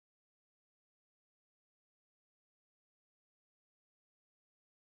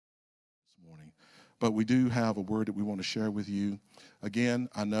morning. But we do have a word that we want to share with you. Again,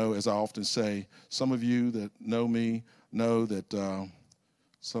 I know, as I often say, some of you that know me know that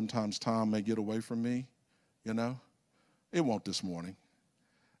sometimes time may get away from me, you know. It won't this morning.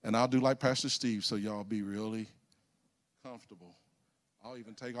 And I'll do like Pastor Steve so y'all be really comfortable. I'll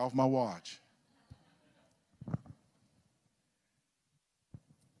even take off my watch.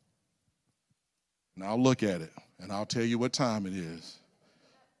 And I'll look at it, and I'll tell you what time it is.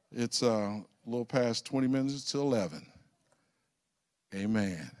 It's a little past 20 minutes to 11.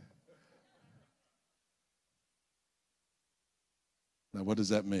 Amen. Now, what does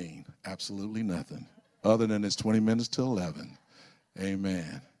that mean? Absolutely nothing, other than it's 20 minutes to 11.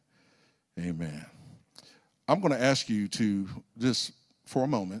 Amen. Amen. I'm going to ask you to just, for a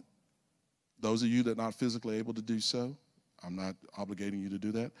moment, those of you that are not physically able to do so, I'm not obligating you to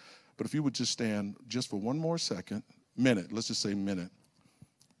do that, but if you would just stand just for one more minute, let's just say minute.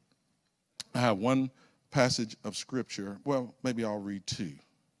 I have one passage of Scripture. Well, maybe I'll read two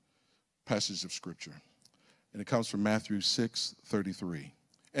passages of Scripture. And it comes from Matthew 6:33.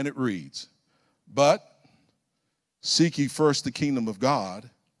 And it reads, "But seek ye first the kingdom of God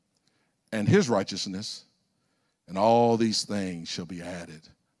and his righteousness, and all these things shall be added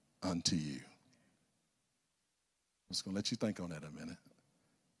unto you." I'm just going to let you think on that a minute.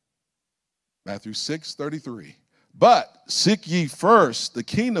 Matthew 6:33. "But seek ye first the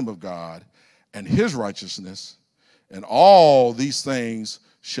kingdom of God and his righteousness, and all these things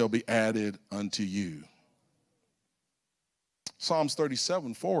shall be added unto you." Psalms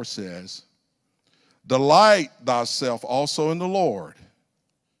 37:4 says, "Delight thyself also in the Lord,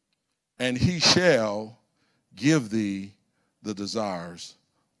 and he shall give thee the desires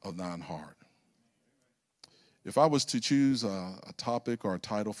of thine heart." If I was to choose a topic or a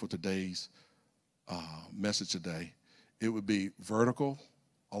title for today's message today, it would be vertical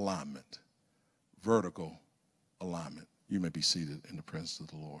alignment. Vertical alignment. You may be seated in the presence of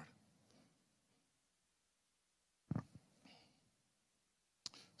the Lord.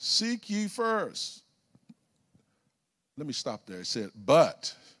 Seek ye first. Let me stop there. It said,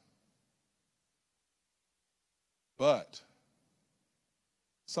 but.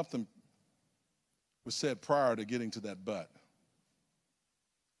 Something was said prior to getting to that but.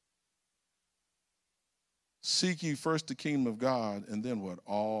 Seek ye first the kingdom of God, and then what?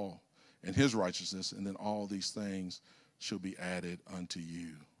 All, and his righteousness, and then all these things shall be added unto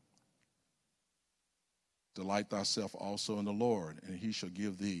you. Delight thyself also in the Lord, and he shall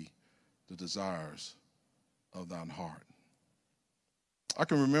give thee the desires of thine heart. I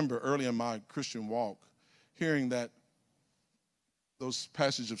can remember early in my Christian walk hearing those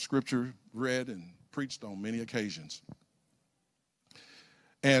passages of Scripture read and preached on many occasions.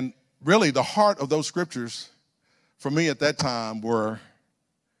 And really, the heart of those scriptures for me at that time were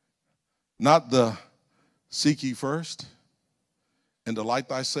not the seek ye first and delight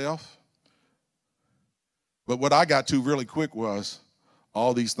thyself, but what I got to really quick was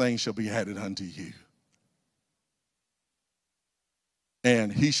all these things shall be added unto you.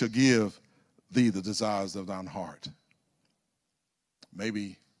 And he shall give thee the desires of thine heart.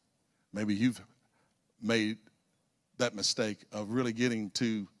 Maybe you've made that mistake of really getting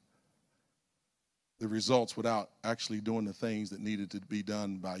to the results without actually doing the things that needed to be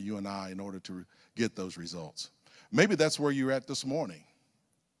done by you and I in order to get those results. Maybe that's where you're at this morning.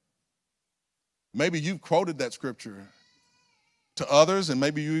 Maybe you've quoted that scripture to others, and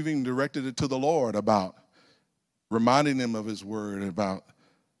maybe you even directed it to the Lord about reminding them of his word, about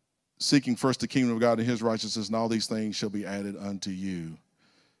seeking first the kingdom of God and his righteousness, and all these things shall be added unto you.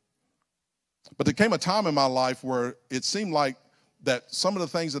 But there came a time in my life where it seemed like that some of the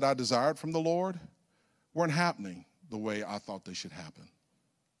things that I desired from the Lord weren't happening the way I thought they should happen.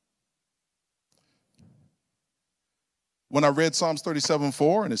 When I read Psalms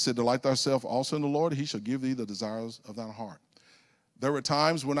 37:4, and it said, "Delight thyself also in the Lord, he shall give thee the desires of thine heart." There were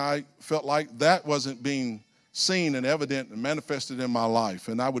times when I felt like that wasn't being seen and evident and manifested in my life,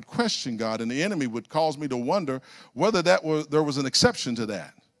 and I would question God, and the enemy would cause me to wonder whether there was an exception to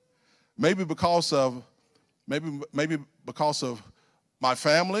that. Maybe because of my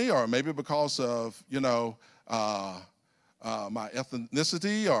family, or maybe because of my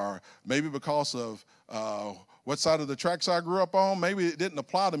ethnicity, or maybe because of what side of the tracks I grew up on. Maybe it didn't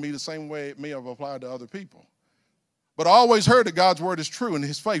apply to me the same way it may have applied to other people. But I always heard that God's word is true and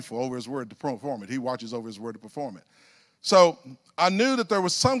he's faithful over his word to perform it. He watches over his word to perform it. So I knew that there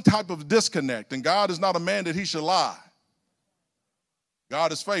was some type of disconnect, and God is not a man that he should lie.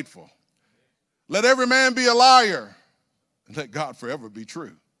 God is faithful. Let every man be a liar, and let God forever be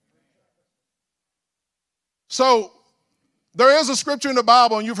true. So There is a scripture in the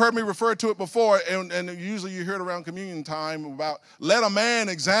Bible, and you've heard me refer to it before, and usually you hear it around communion time about let a man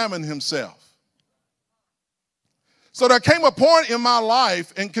examine himself. So there came a point in my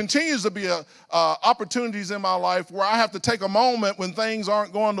life, and continues to be opportunities in my life, where I have to take a moment when things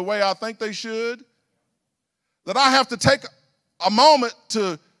aren't going the way I think they should, that I have to take a moment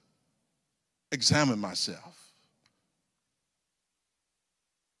to examine myself.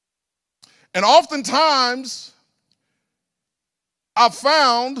 And oftentimes, I've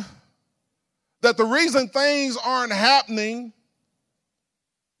found that the reason things aren't happening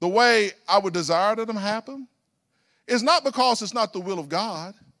the way I would desire that them happen is not because it's not the will of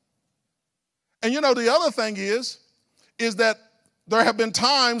God. And you know, the other thing is that there have been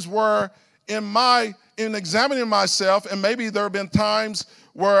times where in examining myself, and maybe there have been times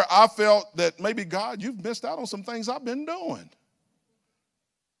where I felt that maybe, God, you've missed out on some things I've been doing.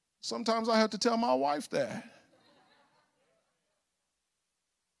 Sometimes I have to tell my wife that.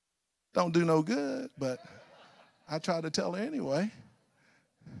 Don't do no good, but I try to tell her anyway.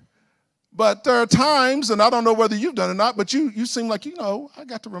 But there are times, and I don't know whether you've done it or not, but you seem like, I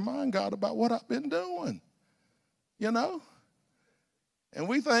got to remind God about what I've been doing, And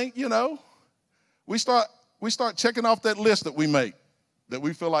we think, we start checking off that list that we make, that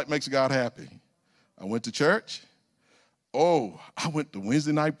we feel like makes God happy. I went to church. Oh, I went to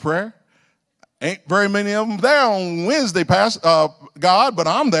Wednesday night prayer. Ain't very many of them there on Wednesday, God, but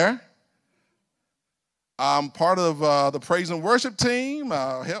I'm there. I'm part of the praise and worship team.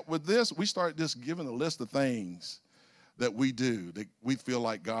 I help with this. We start just giving a list of things that we do that we feel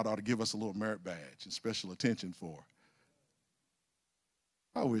like God ought to give us a little merit badge and special attention for.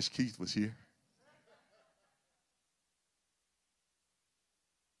 I wish Keith was here.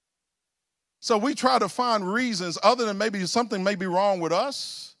 So we try to find reasons other than maybe something may be wrong with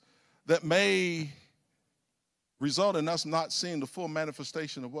us that may result in us not seeing the full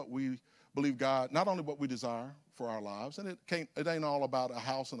manifestation of what we believe God, not only what we desire for our lives, and it ain't all about a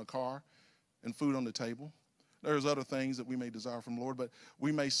house and a car and food on the table. There's other things that we may desire from the Lord, but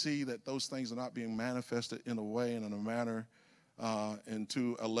we may see that those things are not being manifested in a way and in a manner and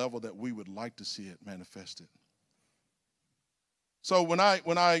to a level that we would like to see it manifested. So when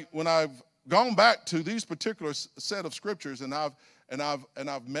I've gone back to these particular set of scriptures, and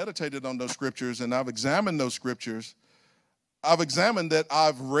I've meditated on those scriptures, and I've examined those scriptures, I've examined that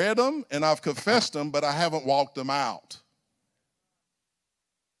I've read them and I've confessed them, but I haven't walked them out.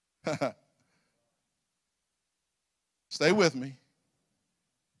 Stay with me.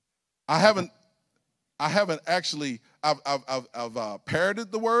 I haven't actually. I've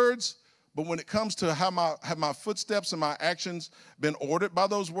parroted the words, but when it comes to have my footsteps and my actions been ordered by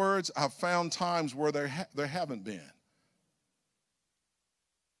those words, I've found times where there haven't been.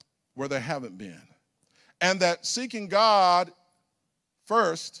 Where there haven't been. And that seeking God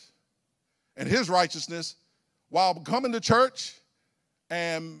first and his righteousness while coming to church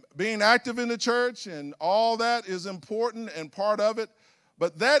and being active in the church and all that is important and part of it.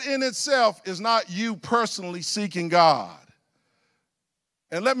 But that in itself is not you personally seeking God.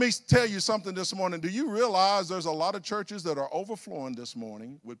 And let me tell you something this morning. Do you realize there's a lot of churches that are overflowing this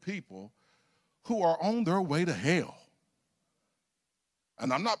morning with people who are on their way to hell?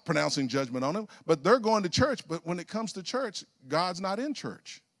 And I'm not pronouncing judgment on them, but they're going to church. But when it comes to church, God's not in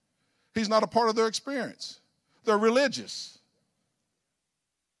church. He's not a part of their experience. They're religious.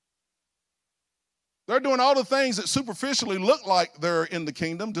 They're doing all the things that superficially look like they're in the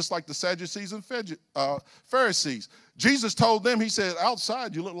kingdom, just like the Sadducees and Pharisees. Jesus told them, he said,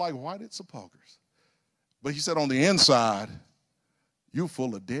 outside you look like whited sepulchres. But he said on the inside, you're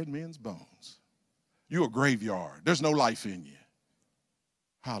full of dead men's bones. You're a graveyard. There's no life in you.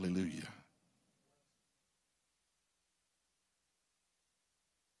 Hallelujah.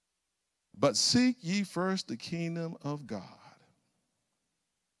 But seek ye first the kingdom of God.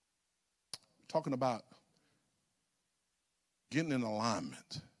 Talking about getting in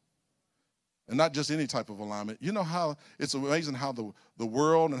alignment. And not just any type of alignment. You know how it's amazing how the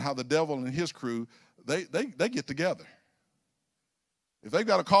world and how the devil and his crew, they get together. If they've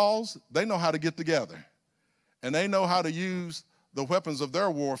got a cause, they know how to get together. And they know how to use the weapons of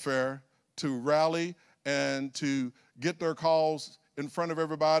their warfare to rally and to get their cause in front of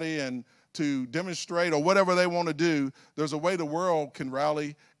everybody and to demonstrate or whatever they want to do. There's a way the world can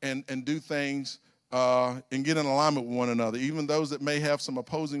rally and do things and get in alignment with one another, even those that may have some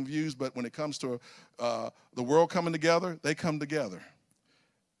opposing views, but when it comes to the world coming together, they come together.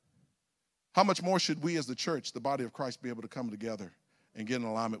 How much more should we as the church, the body of Christ, be able to come together and get in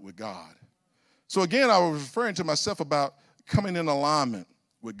alignment with God? So again, I was referring to myself about coming in alignment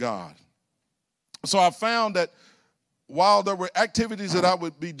with God. So I found that while there were activities that I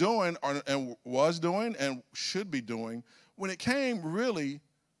would be doing and was doing and should be doing, when it came really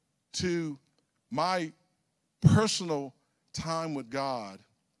to my personal time with God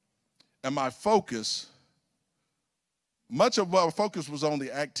and my focus, much of our focus was on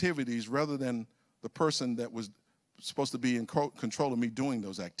the activities rather than the person that was supposed to be in control of me doing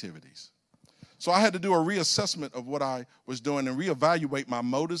those activities. So I had to do a reassessment of what I was doing and reevaluate my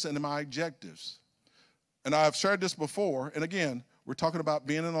motives and my objectives. And I've shared this before, and again, we're talking about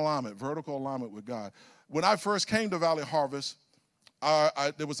being in alignment, vertical alignment with God. When I first came to Valley Harvest,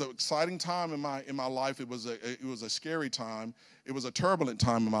 there was an exciting time in my life. It was a scary time. It was a turbulent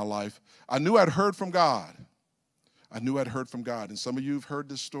time in my life. I knew I'd heard from God. I knew I'd heard from God. And some of you have heard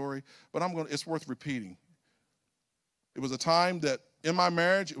this story, but it's worth repeating. It was a time that in my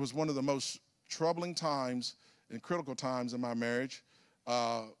marriage, it was one of the most troubling times and critical times in my marriage,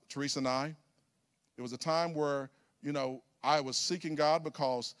 Teresa and I. It was a time where, I was seeking God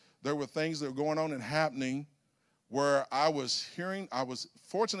because there were things that were going on and happening where I was hearing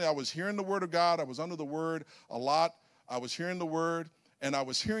the word of God. I was under the word a lot. I was hearing the word, and I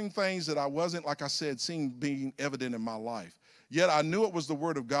was hearing things that I wasn't, like I said, seeing being evident in my life. Yet I knew it was the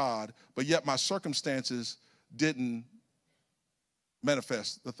word of God, but yet my circumstances didn't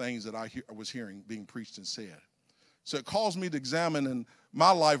manifest the things that I was hearing being preached and said. So it caused me to examine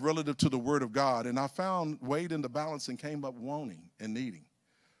my life relative to the word of God, and I weighed in the balance and came up wanting and needing.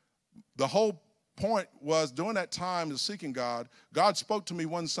 The whole point was during that time of seeking God, God spoke to me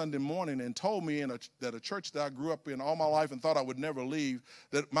one Sunday morning and told me that a church that I grew up in all my life and thought I would never leave,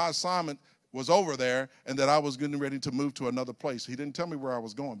 that my assignment was over there and that I was getting ready to move to another place. He didn't tell me where I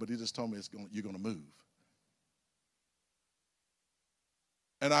was going, but he just told me you're going to move.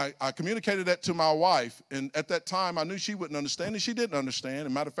 And I communicated that to my wife, and at that time I knew she wouldn't understand, and she didn't understand. As a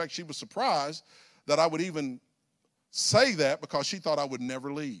matter of fact, she was surprised that I would even say that because she thought I would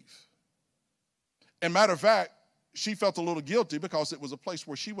never leave. And matter of fact, she felt a little guilty because it was a place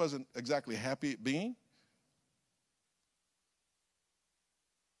where she wasn't exactly happy at being.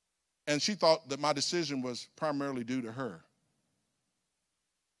 And she thought that my decision was primarily due to her.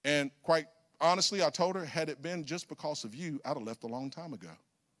 And quite honestly, I told her, had it been just because of you, I'd have left a long time ago.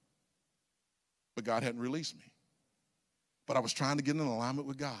 But God hadn't released me. But I was trying to get in alignment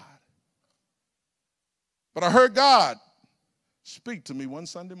with God. But I heard God speak to me one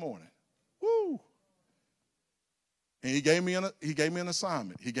Sunday morning. Woo! And he gave me an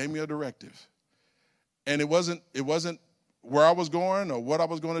assignment. He gave me a directive. And it wasn't where I was going or what I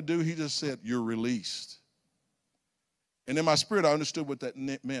was going to do. He just said, "You're released." And in my spirit, I understood what that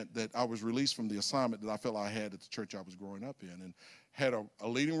meant, that I was released from the assignment that I felt I had at the church I was growing up in and had a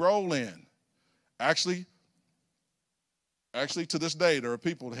leading role in. Actually, to this day, there are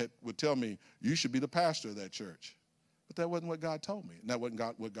people that would tell me, "You should be the pastor of that church." But that wasn't what God told me, and that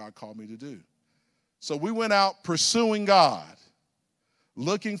wasn't what God called me to do. So we went out pursuing God,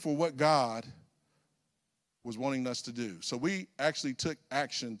 looking for what God was wanting us to do. So we actually took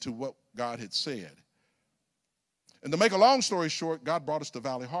action to what God had said. And to make a long story short, God brought us to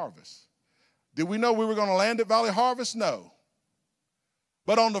Valley Harvest. Did we know we were going to land at Valley Harvest? No.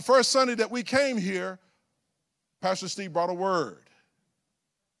 But on the first Sunday that we came here, Pastor Steve brought a word.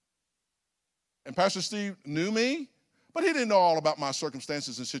 And Pastor Steve knew me, but he didn't know all about my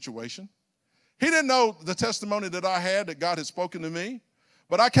circumstances and situation. He didn't know the testimony that I had, that God had spoken to me.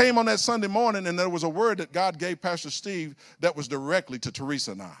 But I came on that Sunday morning, and there was a word that God gave Pastor Steve that was directly to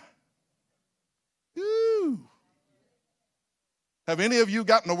Teresa and I. Ooh. Have any of you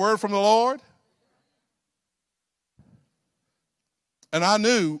gotten a word from the Lord? And I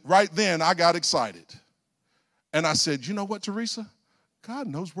knew right then, I got excited. And I said, "You know what, Teresa? God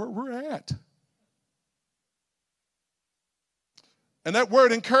knows where we're at." And that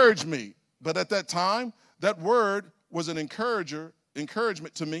word encouraged me. But at that time, that word was an encouragement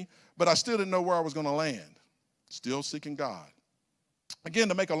to me, but I still didn't know where I was going to land. Still seeking God. Again,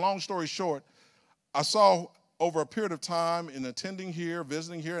 to make a long story short, I saw over a period of time in attending here,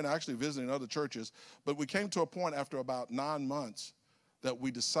 visiting here, and actually visiting other churches, but we came to a point after about 9 months that we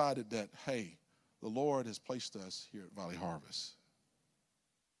decided that, hey, the Lord has placed us here at Valley Harvest.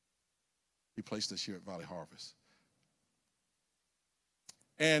 He placed us here at Valley Harvest.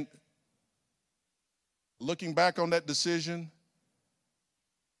 And looking back on that decision,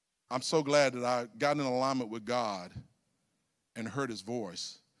 I'm so glad that I got in alignment with God and heard his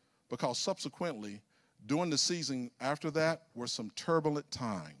voice, because subsequently, during the season after that, were some turbulent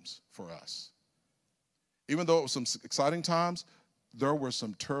times for us. Even though it was some exciting times, there were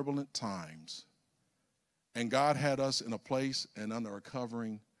some turbulent times. And God had us in a place and under a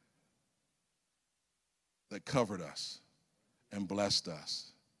covering that covered us and blessed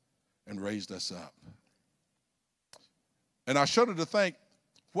us and raised us up. And I shudder to think,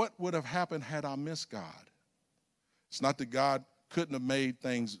 what would have happened had I missed God? It's not that God couldn't have made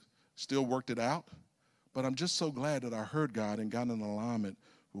things, still worked it out, but I'm just so glad that I heard God and got in alignment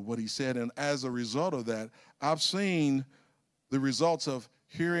with what he said. And as a result of that, I've seen the results of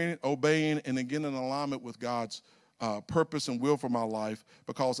hearing, obeying, and then getting in alignment with God's purpose and will for my life,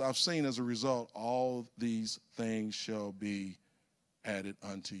 because I've seen as a result, all these things shall be added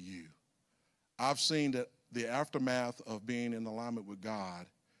unto you. I've seen that the aftermath of being in alignment with God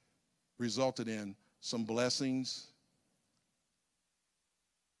resulted in some blessings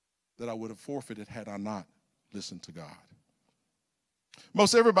that I would have forfeited had I not listened to God.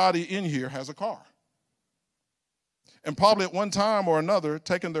 Most everybody in here has a car. And probably at one time or another,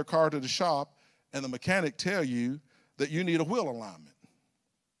 taking their car to the shop and the mechanic tell you that you need a wheel alignment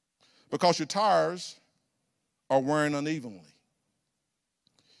because your tires are wearing unevenly.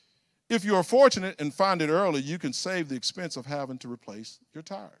 If you are fortunate and find it early, you can save the expense of having to replace your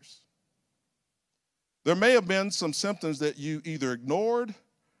tires. There may have been some symptoms that you either ignored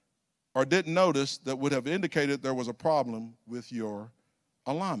or didn't notice that would have indicated there was a problem with your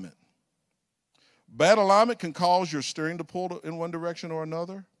alignment. Bad alignment can cause your steering to pull in one direction or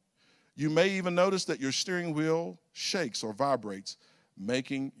another. You may even notice that your steering wheel shakes or vibrates,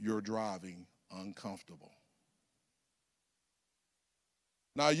 making your driving uncomfortable.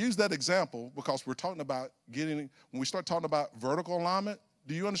 Now, I use that example because we're talking about when we start talking about vertical alignment,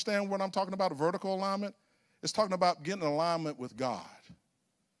 do you understand what I'm talking about, vertical alignment? It's talking about getting in alignment with God,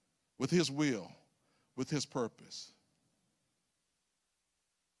 with his will, with his purpose.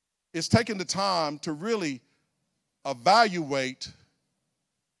 It's taking the time to really evaluate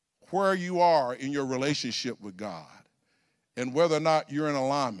where you are in your relationship with God and whether or not you're in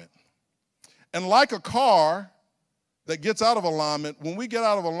alignment. And like a car that gets out of alignment, when we get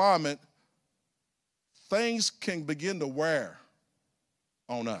out of alignment, things can begin to wear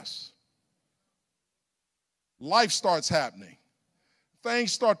on us. Life starts happening.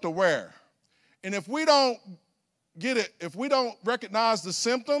 Things start to wear. And if we don't get it, if we don't recognize the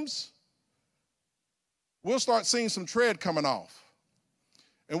symptoms, we'll start seeing some tread coming off.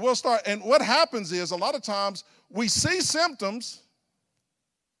 And what happens is a lot of times we see symptoms,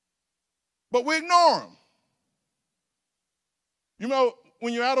 but we ignore them. You know,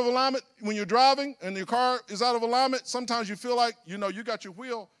 when you're out of alignment, when you're driving and your car is out of alignment, sometimes you feel like, you got your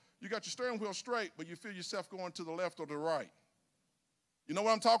steering wheel straight, but you feel yourself going to the left or the right. You know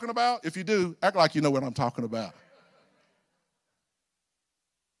what I'm talking about? If you do, act like you know what I'm talking about.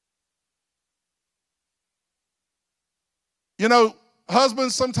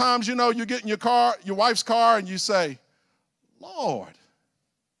 Husbands, sometimes, you get in your car, your wife's car, and you say, Lord,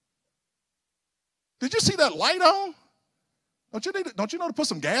 did you see that light on? Don't you know to put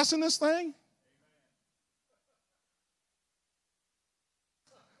some gas in this thing?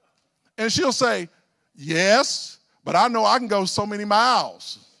 And she'll say, yes, but I know I can go so many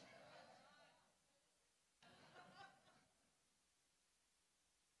miles.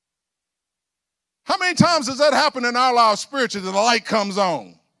 How many times does that happen in our lives spiritually that the light comes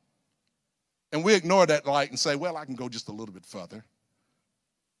on? And we ignore that light and say, well, I can go just a little bit further.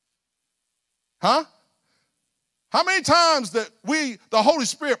 Huh? How many times that the Holy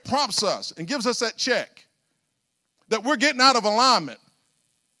Spirit prompts us and gives us that check that we're getting out of alignment?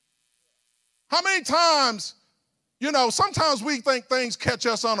 How many times, sometimes we think things catch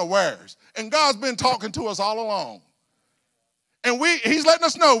us unawares, and God's been talking to us all along. And he's letting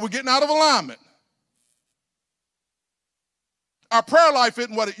us know we're getting out of alignment. Our prayer life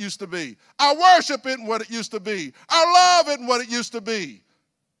isn't what it used to be. Our worship isn't what it used to be. Our love isn't what it used to be.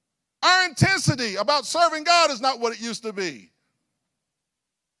 Our intensity about serving God is not what it used to be.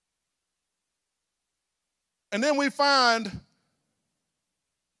 And then we find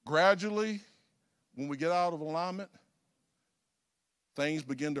gradually, when we get out of alignment, things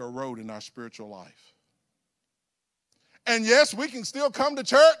begin to erode in our spiritual life. And yes, we can still come to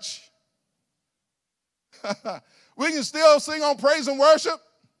church. We can still sing on praise and worship.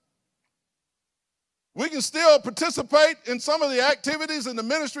 We can still participate in some of the activities and the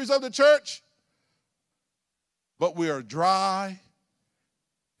ministries of the church. But we are dry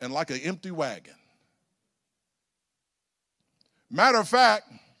and like an empty wagon. Matter of fact,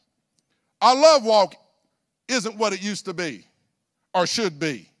 our love walk isn't what it used to be or should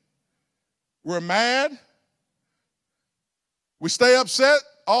be. We're mad. We stay upset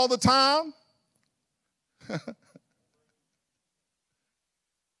all the time.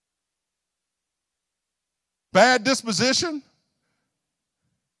 Bad disposition.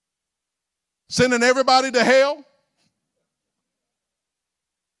 Sending everybody to hell?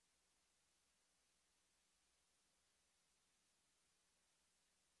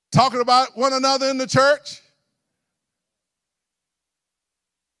 Talking about one another in the church?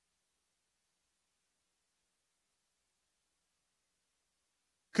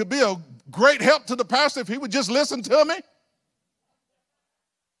 Could be a great help to the pastor if he would just listen to me.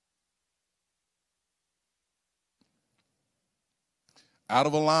 Out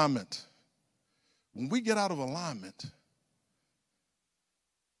of alignment. When we get out of alignment,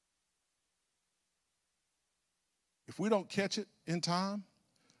 if we don't catch it in time,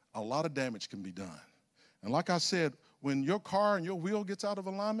 a lot of damage can be done. And like I said, when your car and your wheel gets out of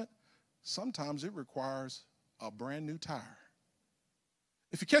alignment, sometimes it requires a brand new tire.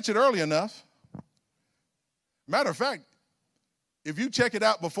 If you catch it early enough, matter of fact, if you check it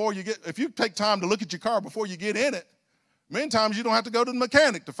out before you if you take time to look at your car before you get in it, many times you don't have to go to the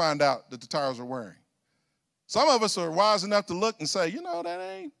mechanic to find out that the tires are wearing. Some of us are wise enough to look and say, you know,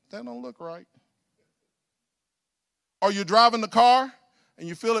 that don't look right. Or you're driving the car and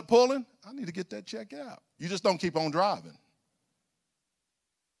you feel it pulling, I need to get that checked out. You just don't keep on driving.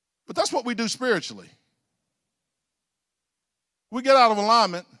 But that's what we do spiritually. We get out of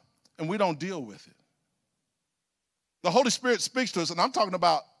alignment and we don't deal with it. The Holy Spirit speaks to us, and I'm talking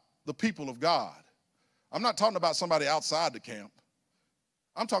about the people of God. I'm not talking about somebody outside the camp.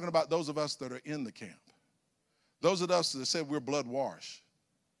 I'm talking about those of us that are in the camp. Those of us that said we're blood washed.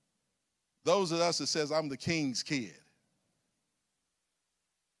 Those of us that says I'm the king's kid.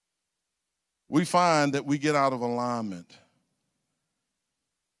 We find that we get out of alignment.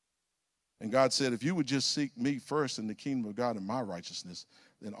 And God said, if you would just seek me first in the kingdom of God and my righteousness,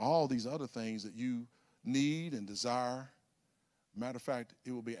 then all these other things that you need and desire, matter of fact,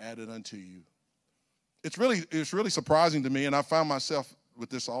 it will be added unto you. It's really surprising to me, and I found myself with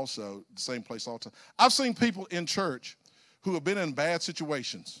this also, the same place all the time. I've seen people in church who have been in bad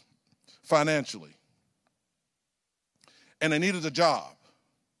situations financially, and they needed a job.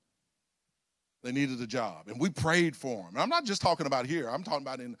 They needed a job, and we prayed for them. And I'm not just talking about here. I'm talking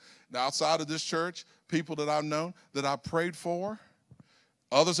about in the outside of this church, people that I've known that I prayed for,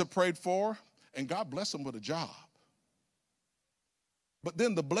 others have prayed for, and God bless them with a job. But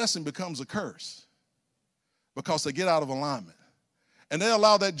then the blessing becomes a curse because they get out of alignment, and they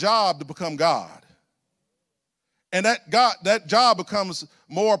allow that job to become God. And that job becomes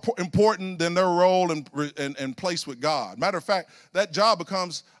more important than their role and place with God. Matter of fact, that job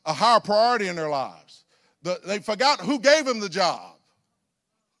becomes a higher priority in their lives. They forgot who gave them the job.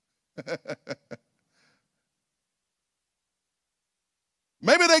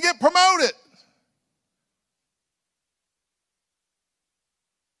 Maybe they get promoted.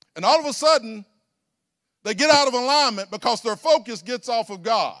 And all of a sudden, they get out of alignment because their focus gets off of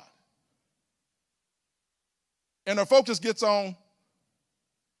God. And their focus gets on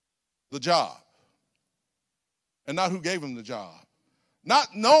the job and not who gave them the job.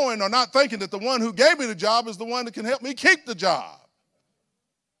 Not knowing or not thinking that the one who gave me the job is the one that can help me keep the job.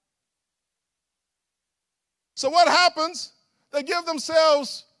 So what happens? They give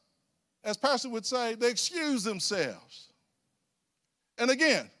themselves, as Pastor would say, they excuse themselves. And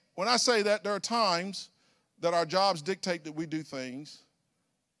again, when I say that, there are times that our jobs dictate that we do things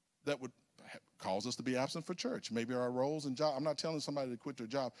that would cause us to be absent for church. Maybe our roles and job. I'm not telling somebody to quit their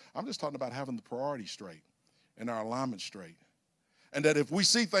job. I'm just talking about having the priority straight and our alignment straight. And that if we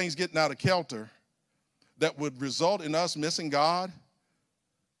see things getting out of kilter that would result in us missing God,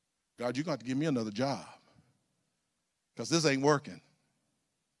 God, you're going to have to give me another job because this ain't working.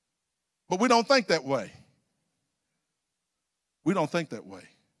 But we don't think that way. We don't think that way.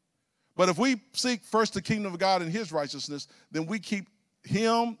 But if we seek first the kingdom of God and his righteousness, then we keep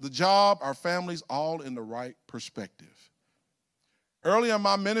him, the job, our families, all in the right perspective. Early in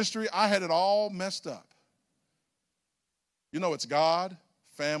my ministry, I had it all messed up. You know, it's God,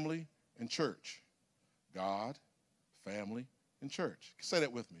 family, and church. God, family, and church. Say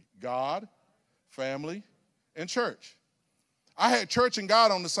that with me. God, family, and church. I had church and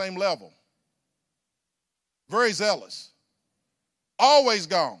God on the same level. Very zealous. Always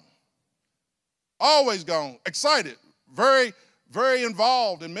gone. Always gone. Excited. Very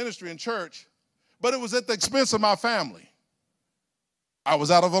involved in ministry and church, but it was at the expense of my family. I was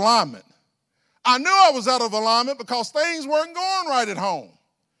out of alignment. I knew I was out of alignment because things weren't going right at home,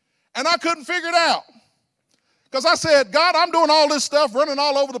 and I couldn't figure it out. Because I said, God, I'm doing all this stuff, running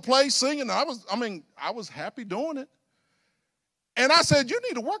all over the place, singing. I was happy doing it. And I said, you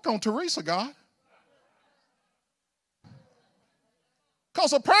need to work on Teresa, God.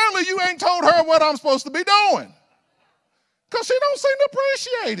 Because apparently you ain't told her what I'm supposed to be doing. Because she don't seem to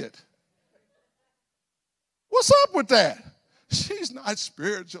appreciate it. What's up with that? She's not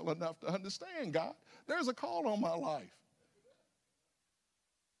spiritual enough to understand, God. There's a call on my life.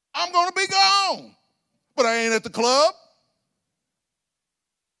 I'm going to be gone, but I ain't at the club.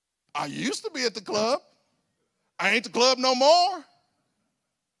 I used to be at the club. I ain't the club no more.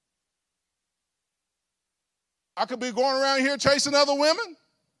 I could be going around here chasing other women.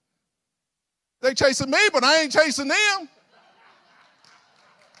 They chasing me, but I ain't chasing them.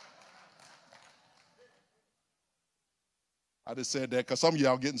 I just said that because some of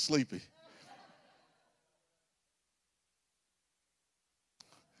y'all getting sleepy.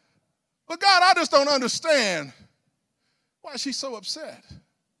 But God, I just don't understand why she's so upset.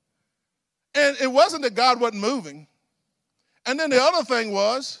 And it wasn't that God wasn't moving. And then the other thing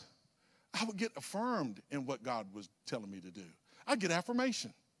was, I would get affirmed in what God was telling me to do. I'd get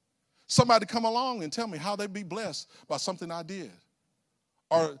affirmation. Somebody come along and tell me how they'd be blessed by something I did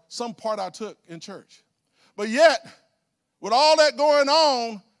or some part I took in church. But yet, with all that going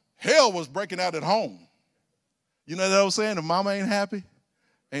on, hell was breaking out at home. You know what I was saying? If mama ain't happy,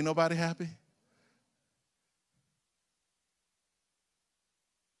 ain't nobody happy.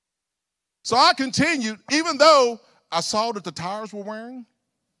 So I continued, even though I saw that the tires were wearing,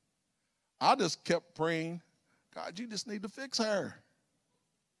 I just kept praying, God, you just need to fix her.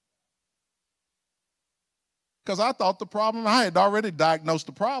 Because I thought the problem, I had already diagnosed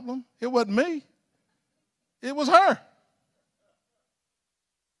the problem. It wasn't me. It was her.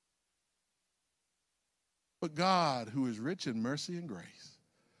 But God, who is rich in mercy and grace,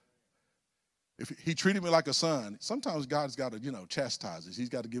 if he treated me like a son, sometimes God's got to, chastise us. He's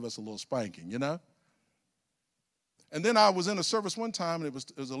got to give us a little spanking, And then I was in a service one time, and it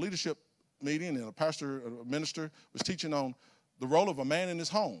was a leadership meeting, and a minister was teaching on the role of a man in his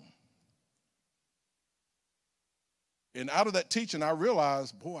home. And out of that teaching, I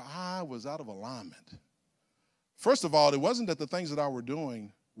realized, boy, I was out of alignment. First of all, it wasn't that the things that I were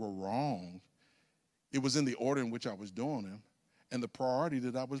doing were wrong. It was in the order in which I was doing them and the priority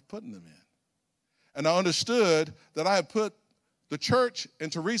that I was putting them in. And I understood that I had put the church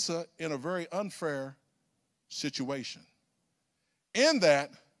and Teresa in a very unfair situation. In that,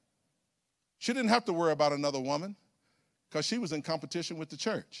 she didn't have to worry about another woman because she was in competition with the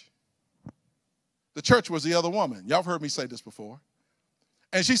church. The church was the other woman. Y'all have heard me say this before.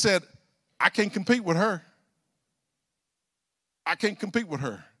 And she said, I can't compete with her. I can't compete with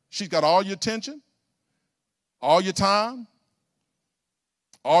her. She's got all your attention, all your time,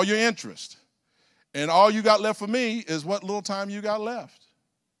 all your interest. And all you got left for me is what little time you got left.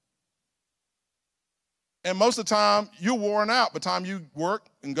 And most of the time, you're worn out. By the time you work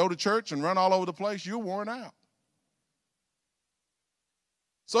and go to church and run all over the place, you're worn out.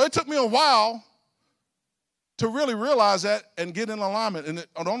 So it took me a while to really realize that and get in alignment. And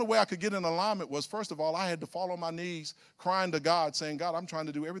the only way I could get in alignment was, first of all, I had to fall on my knees crying to God, saying, God, I'm trying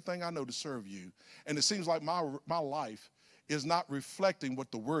to do everything I know to serve you. And it seems like my life is not reflecting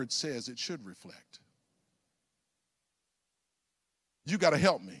what the word says it should reflect. You got to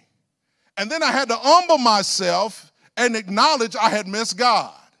help me. And then I had to humble myself and acknowledge I had missed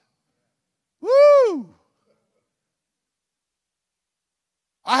God. Woo!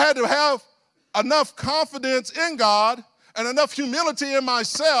 I had to have enough confidence in God and enough humility in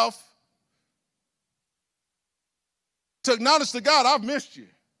myself to acknowledge to God, I've missed you.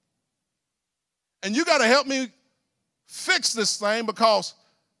 And you got to help me fix this thing because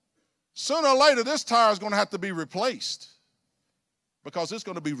sooner or later this tire is going to have to be replaced because it's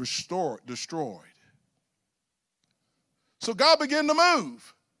going to be destroyed. So God began to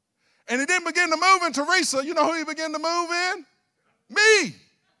move. And he didn't begin to move in Teresa. You know who he began to move in? Me.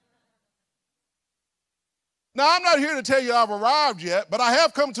 Now, I'm not here to tell you I've arrived yet, but I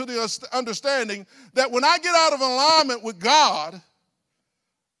have come to the understanding that when I get out of alignment with God,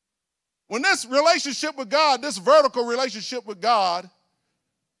 when this relationship with God, this vertical relationship with God,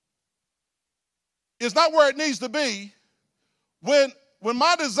 is not where it needs to be, when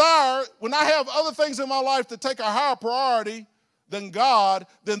my desire, when I have other things in my life that take a higher priority than God,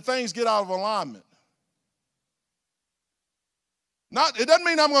 then things get out of alignment. It doesn't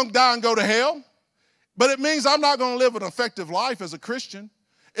mean I'm going to die and go to hell, but it means I'm not going to live an effective life as a Christian.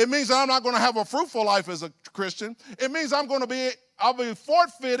 It means that I'm not going to have a fruitful life as a Christian. It means I'll be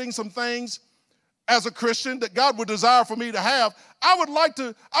forfeiting some things as a Christian that God would desire for me to have. I would like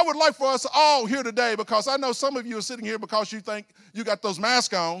for us all here today, because I know some of you are sitting here because you think you got those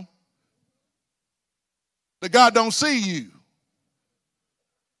masks on, that God don't see you.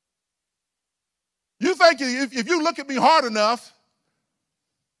 You think if you look at me hard enough,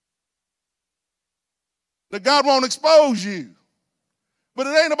 that God won't expose you. But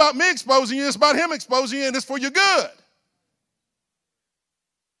it ain't about me exposing you. It's about him exposing you, and it's for your good.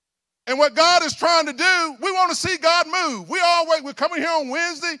 And what God is trying to do, we want to see God move. We're coming here on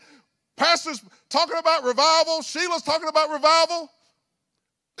Wednesday. Pastor's talking about revival. Sheila's talking about revival.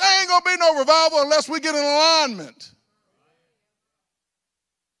 There ain't going to be no revival unless we get in alignment.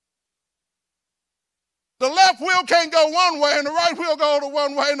 The left wheel can't go one way, and the right wheel go to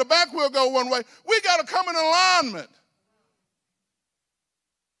one way, and the back wheel go one way. We got to come in alignment.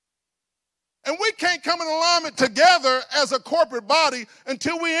 And we can't come in alignment together as a corporate body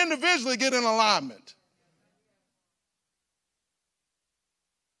until we individually get in alignment.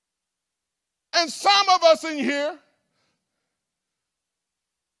 And some of us in here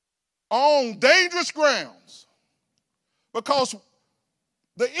are on dangerous grounds because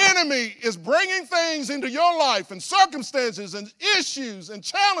the enemy is bringing things into your life and circumstances and issues and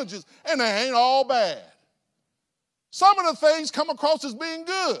challenges, and they ain't all bad. Some of the things come across as being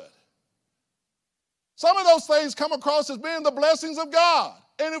good. Some of those things come across as being the blessings of God,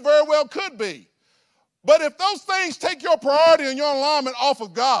 and it very well could be. But if those things take your priority and your alignment off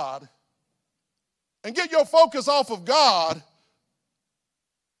of God and get your focus off of God,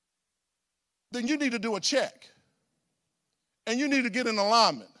 then you need to do a check. And you need to get in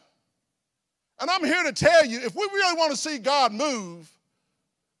alignment. And I'm here to tell you, if we really want to see God move,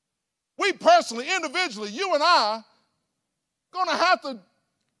 we personally, individually, you and I, going to have to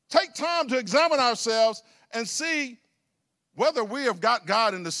take time to examine ourselves and see whether we have got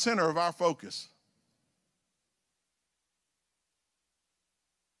God in the center of our focus.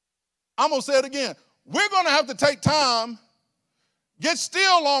 I'm going to say it again. We're going to have to take time, get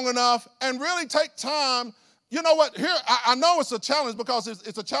still long enough, and really take time. You know what? Here, I know it's a challenge because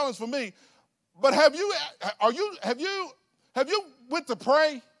it's a challenge for me. But have you went to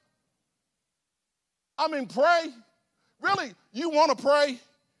pray? I mean, pray. Really, you want to pray?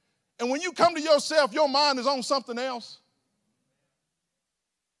 And when you come to yourself, your mind is on something else.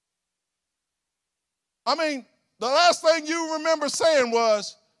 I mean, the last thing you remember saying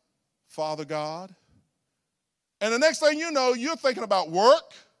was, Father God. And the next thing you know, you're thinking about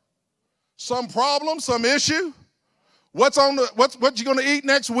work, some problem, some issue. What you going to eat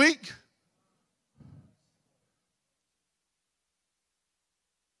next week?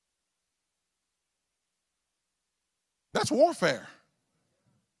 That's warfare.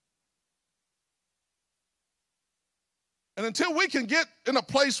 And until we can get in a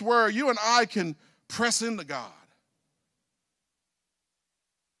place where you and I can press into God,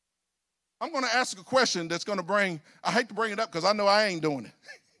 I'm going to ask a question that's going to bring, I hate to bring it up because I know I ain't doing it.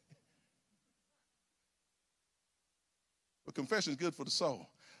 But confession is good for the soul.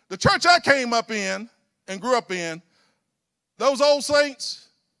 The church I came up in and grew up in, those old saints,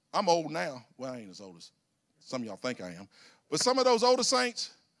 I'm old now. Well, I ain't as old as some of y'all think I am. But some of those older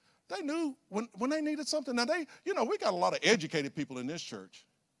saints, they knew when they needed something. Now, we got a lot of educated people in this church.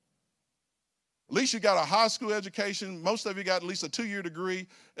 At least you got a high school education. Most of you got at least a 2-year degree,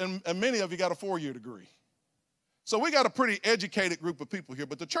 and many of you got a 4-year degree. So we got a pretty educated group of people here.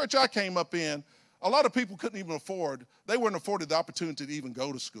 But the church I came up in, a lot of people couldn't even afford, they weren't afforded the opportunity to even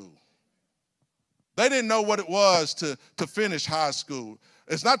go to school. They didn't know what it was to finish high school.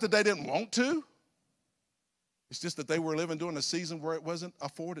 It's not that they didn't want to. It's just that they were living during a season where it wasn't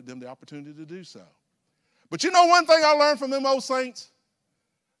afforded them the opportunity to do so. But you know one thing I learned from them old saints?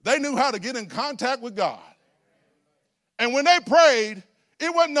 They knew how to get in contact with God. And when they prayed,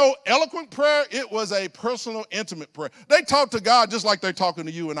 it wasn't no eloquent prayer. It was a personal, intimate prayer. They talked to God just like they're talking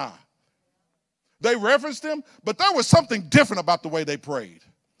to you and I. They referenced him, but there was something different about the way they prayed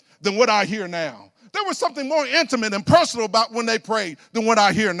than what I hear now. There was something more intimate and personal about when they prayed than what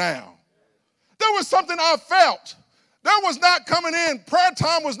I hear now. There was something I felt. There was not coming in. Prayer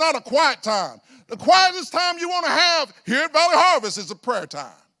time was not a quiet time. The quietest time you want to have here at Valley Harvest is a prayer time.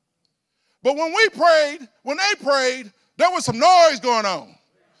 But when we prayed, when they prayed, there was some noise going on.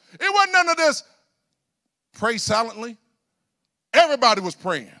 It wasn't none of this pray silently. Everybody was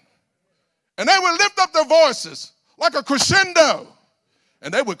praying. And they would lift up their voices like a crescendo.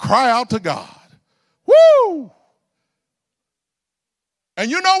 And they would cry out to God. Woo! And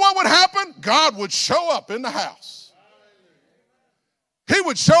you know what would happen? God would show up in the house. He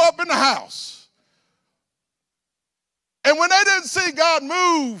would show up in the house. And when they didn't see God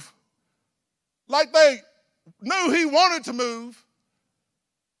move like they knew he wanted to move,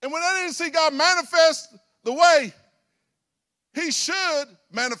 and when they didn't see God manifest the way he should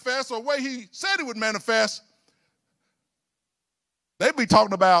manifest or the way he said he would manifest, they'd be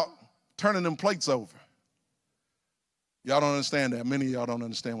talking about turning them plates over. Y'all don't understand that. Many of y'all don't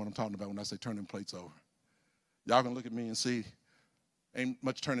understand what I'm talking about when I say turning plates over. Y'all can look at me and see Ain't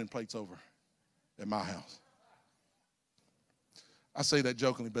much turning plates over at my house. I say that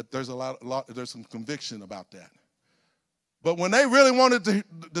jokingly, but there's there's some conviction about that. But when they really wanted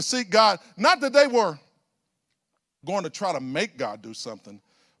to seek God, not that they were going to try to make God do something,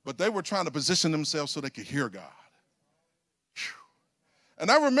 but they were trying to position themselves so they could hear God. Whew.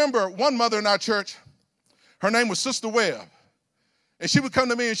 And I remember one mother in our church, her name was Sister Webb, and she would come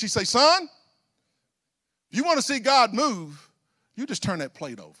to me and she'd say, son, if you want to see God move, you just turn that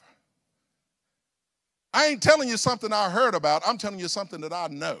plate over. I ain't telling you something I heard about. I'm telling you something that I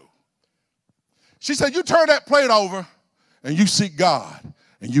know. She said, you turn that plate over and you seek God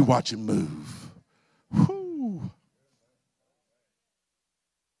and you watch him move. Whew.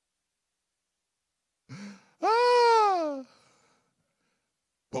 Ah.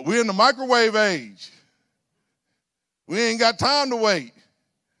 But we're in the microwave age. We ain't got time to wait.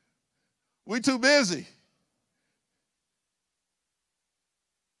 We too busy.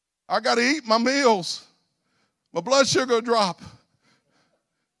 I got to eat my meals. My blood sugar will drop.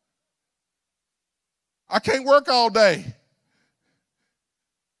 I can't work all day.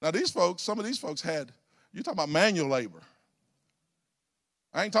 Now these folks, some of these folks had, you're talking about manual labor.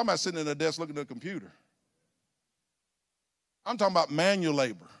 I ain't talking about sitting at a desk looking at a computer. I'm talking about manual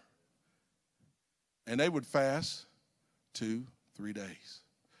labor. And they would fast 2-3 days.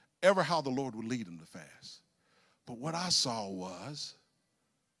 Ever how the Lord would lead them to fast. But what I saw was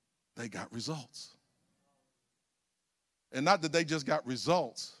they got results. And not that they just got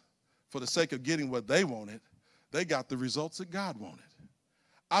results for the sake of getting what they wanted. They got the results that God wanted.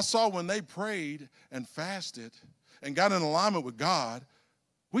 I saw when they prayed and fasted and got in alignment with God,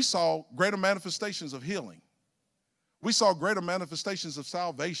 we saw greater manifestations of healing. We saw greater manifestations of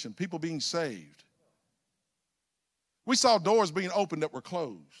salvation, people being saved. We saw doors being opened that were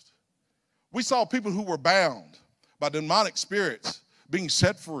closed. We saw people who were bound by demonic spirits being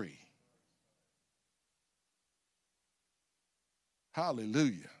set free.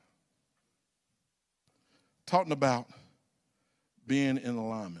 Hallelujah. Talking about being in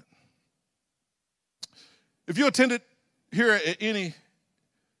alignment. If you attended here at any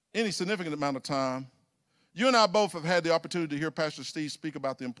significant amount of time, you and I both have had the opportunity to hear Pastor Steve speak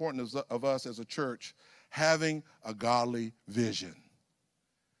about the importance of us as a church having a godly vision.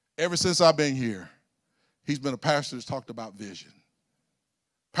 Ever since I've been here, he's been a pastor that's talked about vision.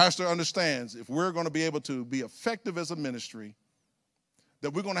 Pastor understands if we're going to be able to be effective as a ministry,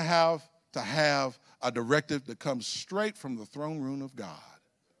 that we're going to have a directive that comes straight from the throne room of God.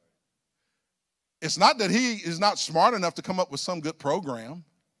 It's not that he is not smart enough to come up with some good program.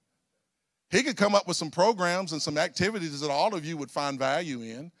 He could come up with some programs and some activities that all of you would find value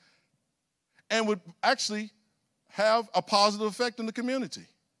in and would actually have a positive effect in the community.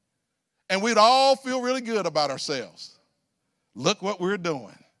 And we'd all feel really good about ourselves. Look what we're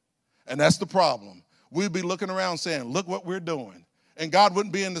doing. And that's the problem. We'd be looking around saying, look what we're doing. And God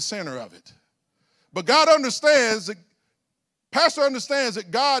wouldn't be in the center of it. But God understands that, Pastor understands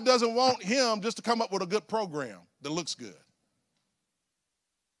that God doesn't want him just to come up with a good program that looks good.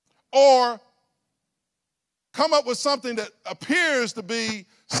 Or come up with something that appears to be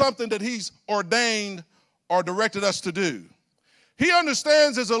something that he's ordained or directed us to do. He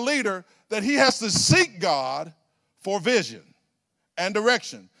understands as a leader that he has to seek God for vision and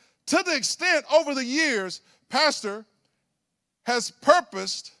direction. To the extent over the years, Pastor has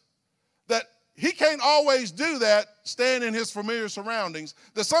purposed that he can't always do that staying in his familiar surroundings,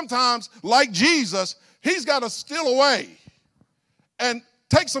 that sometimes, like Jesus, he's got to steal away and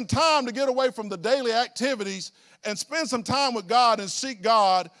take some time to get away from the daily activities and spend some time with God and seek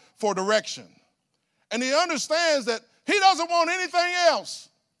God for direction. And he understands that he doesn't want anything else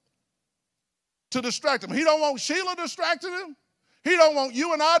to distract him. He don't want Sheila distracting him. He don't want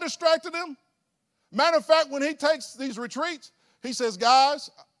you and I distracting him. Matter of fact, when he takes these retreats, he says, guys,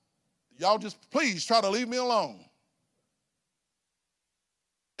 y'all just please try to leave me alone.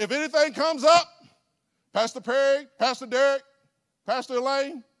 If anything comes up, Pastor Perry, Pastor Derek, Pastor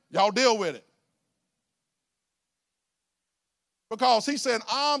Elaine, y'all deal with it. Because he said,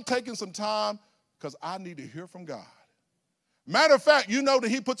 I'm taking some time because I need to hear from God. Matter of fact, you know that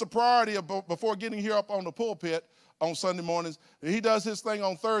he puts a priority before getting here up on the pulpit on Sunday mornings. He does his thing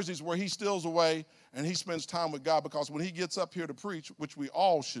on Thursdays where he steals away and he spends time with God, because when he gets up here to preach, which we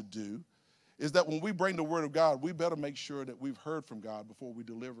all should do, is that when we bring the word of God, we better make sure that we've heard from God before we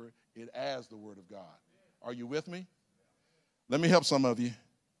deliver it as the word of God. Are you with me? Let me help some of you.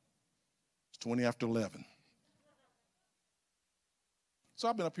 It's 20 after 11. So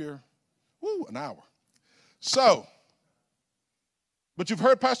I've been up here, an hour. So, but you've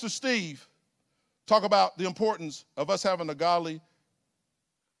heard Pastor Steve talk about the importance of us having a godly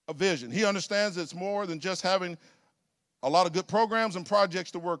a vision. He understands it's more than just having a lot of good programs and projects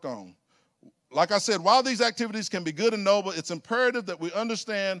to work on. Like I said, while these activities can be good and noble, it's imperative that we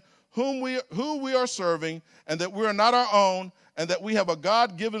understand who we are serving and that we are not our own and that we have a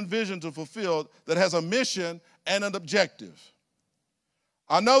God-given vision to fulfill that has a mission and an objective.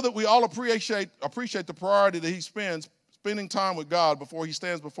 I know that we all appreciate the priority that he spending time with God before he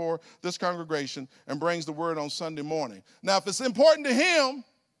stands before this congregation and brings the word on Sunday morning. Now, if it's important to him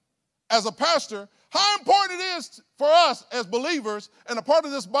as a pastor, how important it is for us as believers and a part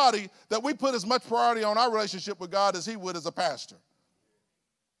of this body that we put as much priority on our relationship with God as he would as a pastor.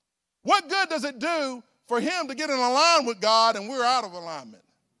 What good does it do for him to get in line with God and we're out of alignment?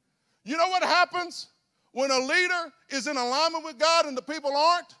 You know what happens when a leader is in alignment with God and the people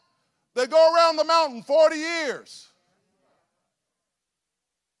aren't? They go around the mountain 40 years.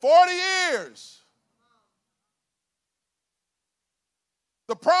 40 years.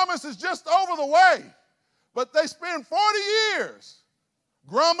 The promise is just over the way, but they spend 40 years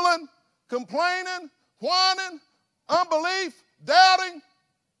grumbling, complaining, whining, unbelief, doubting.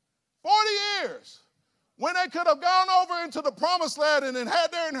 40 years when they could have gone over into the promised land and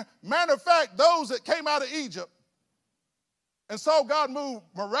had their, matter of fact, those that came out of Egypt and saw God move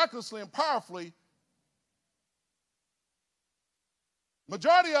miraculously and powerfully.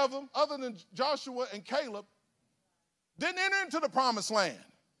 Majority of them, other than Joshua and Caleb, didn't enter into the promised land.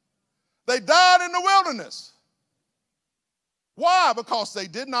 They died in the wilderness. Why? Because they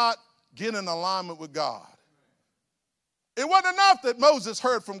did not get in alignment with God. It wasn't enough that Moses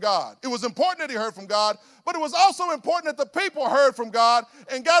heard from God. It was important that he heard from God, but it was also important that the people heard from God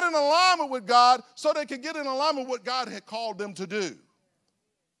and got in alignment with God so they could get in alignment with what God had called them to do.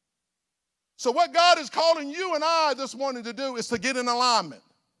 So what God is calling you and I this morning to do is to get in alignment.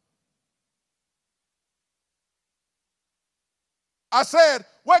 I said,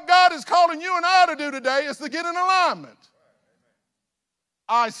 what God is calling you and I to do today is to get in alignment.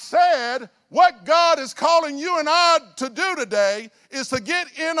 I said, what God is calling you and I to do today is to get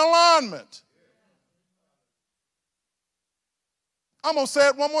in alignment. I'm going to say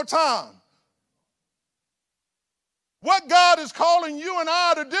it one more time. What God is calling you and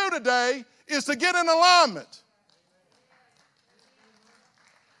I to do today is to get in alignment.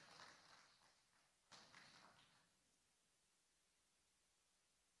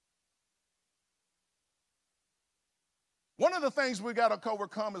 One of the things we got to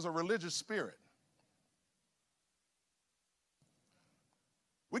overcome is a religious spirit.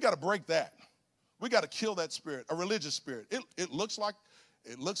 We got to break that. We got to kill that spirit, a religious spirit. It looks like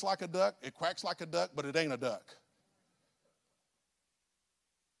a duck, it quacks like a duck, but it ain't a duck.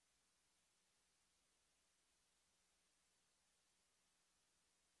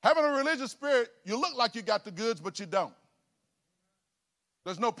 Having a religious spirit, you look like you got the goods, but you don't.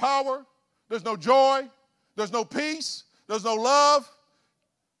 There's no power, there's no joy, there's no peace, there's no love,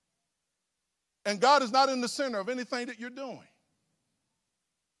 and God is not in the center of anything that you're doing.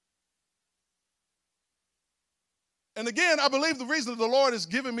 And again, I believe the reason the Lord has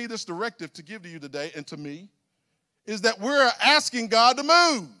given me this directive to give to you today and to me is that we're asking God to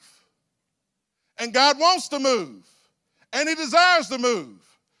move. And God wants to move, and he desires to move.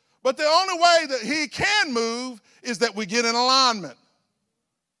 But the only way that he can move is that we get in alignment.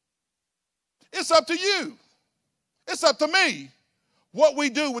 It's up to you. It's up to me what we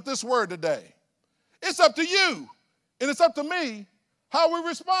do with this word today. It's up to you, and it's up to me how we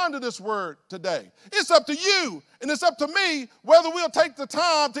respond to this word today. It's up to you, and it's up to me whether we'll take the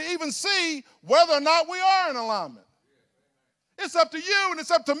time to even see whether or not we are in alignment. It's up to you, and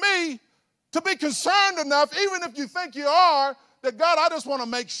it's up to me to be concerned enough, even if you think you are, that God, I just want to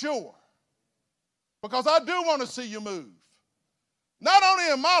make sure. Because I do want to see you move. Not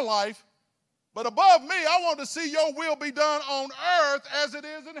only in my life, but above me, I want to see your will be done on earth as it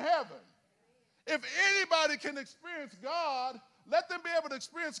is in heaven. If anybody can experience God, let them be able to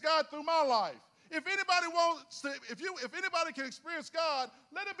experience God through my life. If anybody wants to, if anybody can experience God,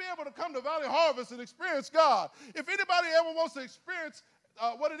 let them be able to come to Valley Harvest and experience God. If anybody ever wants to experience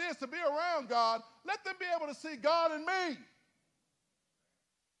what it is to be around God, let them be able to see God in me.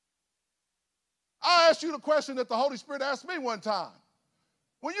 I asked you the question that the Holy Spirit asked me one time.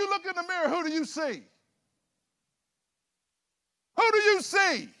 When you look in the mirror, who do you see? Who do you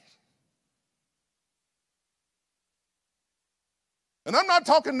see? And I'm not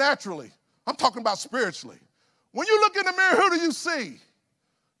talking naturally. I'm talking about spiritually. When you look in the mirror, who do you see?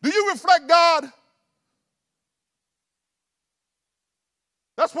 Do you reflect God?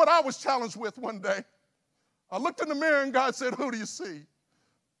 That's what I was challenged with one day. I looked in the mirror and God said, who do you see?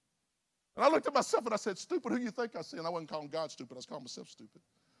 And I looked at myself and I said, stupid, who you think I see? And I wasn't calling God stupid, I was calling myself stupid.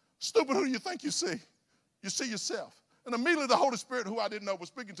 Stupid, who do you think you see? You see yourself. And immediately the Holy Spirit, who I didn't know was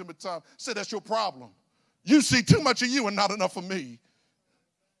speaking to me at the time, said, that's your problem. You see too much of you and not enough of me.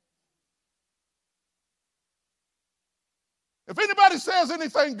 If anybody says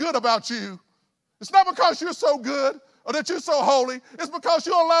anything good about you, it's not because you're so good or that you're so holy. It's because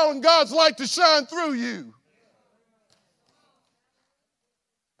you're allowing God's light to shine through you.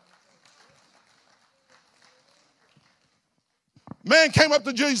 Man came up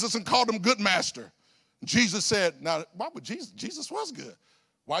to Jesus and called him good master. Jesus said, now, why would Jesus was good.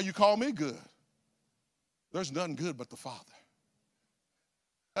 Why you call me good? There's none good but the Father.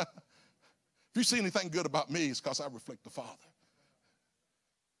 If you see anything good about me, it's because I reflect the Father.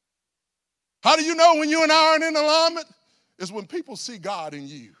 How do you know when you and I aren't in alignment? It's when people see God in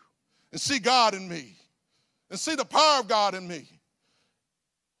you and see God in me and see the power of God in me.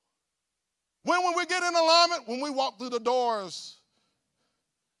 When we get in alignment, when we walk through the doors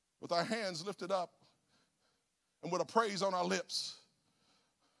with our hands lifted up and with a praise on our lips.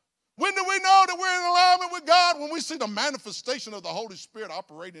 When do we know that we're in alignment with God? When we see the manifestation of the Holy Spirit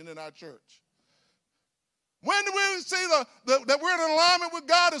operating in our church. When do we see that we're in alignment with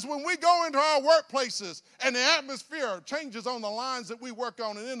God is when we go into our workplaces and the atmosphere changes on the lines that we work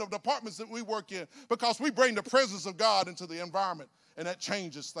on and in the departments that we work in because we bring the presence of God into the environment and that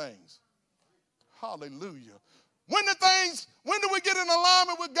changes things. Hallelujah. When do we get in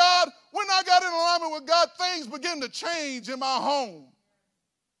alignment with God? When I got in alignment with God, things begin to change in my home.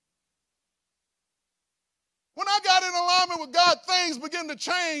 When I got in alignment with God, things begin to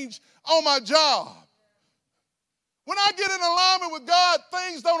change on my job. When I get in alignment with God,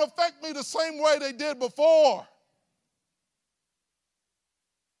 things don't affect me the same way they did before.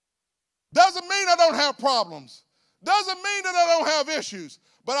 Doesn't mean I don't have problems. Doesn't mean that I don't have issues.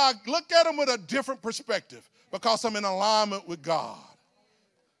 But I look at them with a different perspective because I'm in alignment with God.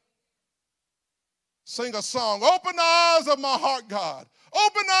 Sing a song. Open the eyes of my heart, God.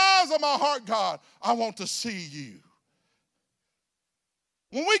 Open the eyes of my heart, God. I want to see you.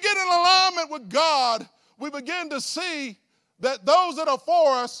 When we get in alignment with God, we begin to see that those that are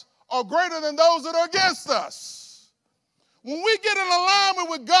for us are greater than those that are against us. When we get in alignment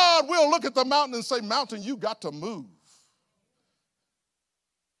with God, we'll look at the mountain and say, mountain, you got to move.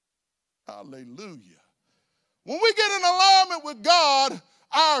 Hallelujah. When we get in alignment with God,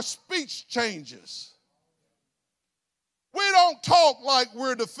 our speech changes. We don't talk like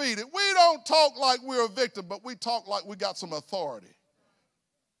we're defeated. We don't talk like we're a victim, but we talk like we got some authority.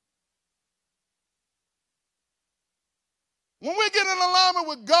 When we get in alignment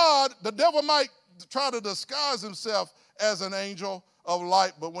with God, the devil might try to disguise himself as an angel of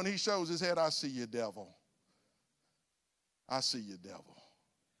light, but when he shows his head, I see you, devil. I see you, devil.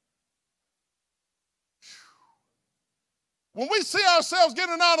 When we see ourselves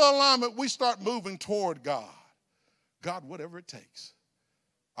getting out of alignment, we start moving toward God. God, whatever it takes,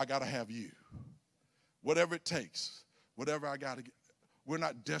 I got to have you. Whatever it takes, whatever I got to get. We're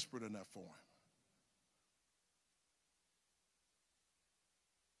not desperate enough for him.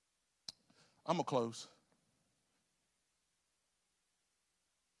 I'm going to close.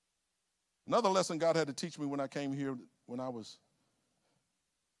 Another lesson God had to teach me when I came here, when I was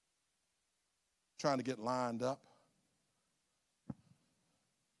trying to get lined up.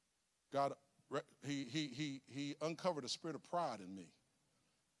 God, he uncovered a spirit of pride in me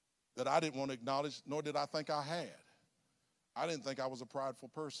that I didn't want to acknowledge, nor did I think I had. I didn't think I was a prideful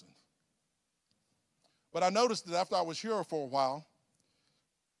person. But I noticed that after I was here for a while,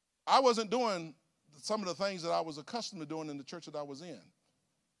 I wasn't doing some of the things that I was accustomed to doing in the church that I was in.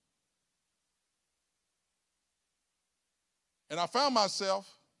 And I found myself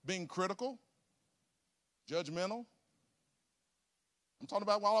being critical, judgmental. I'm talking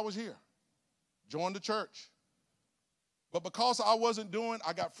about while I was here. Joined the church. But because I wasn't doing,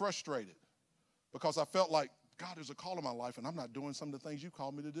 I got frustrated. Because I felt like, God, there's a call in my life, and I'm not doing some of the things you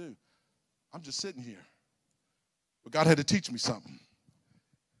called me to do. I'm just sitting here. But God had to teach me something.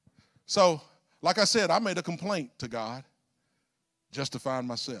 So, like I said, I made a complaint to God, justifying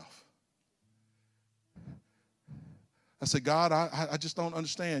myself. I said, God, I just don't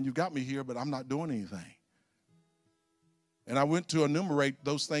understand. You got me here, but I'm not doing anything. And I went to enumerate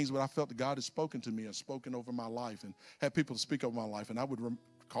those things that I felt that God had spoken to me and spoken over my life and had people to speak over my life. And I would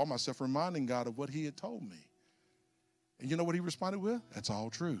call myself reminding God of what he had told me. And you know what he responded with? That's all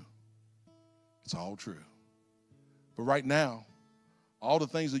true. It's all true. But right now, all the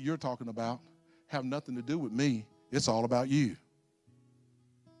things that you're talking about have nothing to do with me. It's all about you.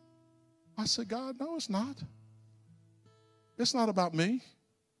 I said, God, no, it's not. It's not about me.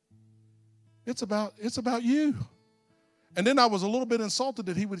 It's about you. And then I was a little bit insulted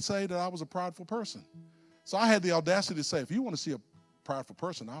that he would say that I was a prideful person. So I had the audacity to say, if you want to see a prideful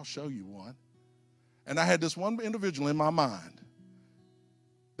person, I'll show you one. And I had this one individual in my mind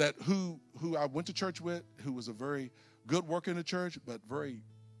that who I went to church with, who was a very good worker in the church, but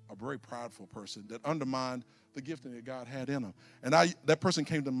a very prideful person that undermined the gifting that God had in him. And that person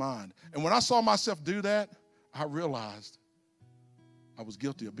came to mind. And when I saw myself do that, I realized I was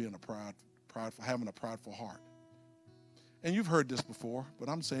guilty of being prideful, having a prideful heart. And you've heard this before, but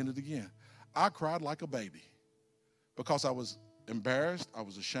I'm saying it again. I cried like a baby because I was embarrassed, I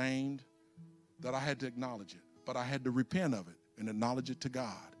was ashamed that I had to acknowledge it. But I had to repent of it and acknowledge it to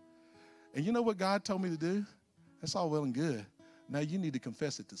God. And you know what God told me to do? That's all well and good. Now you need to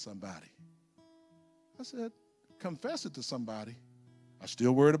confess it to somebody. I said, confess it to somebody? I'm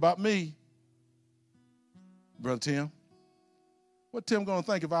still worried about me. Brother Tim, what Tim going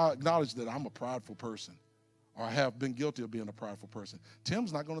to think if I acknowledge that I'm a prideful person or I have been guilty of being a prideful person?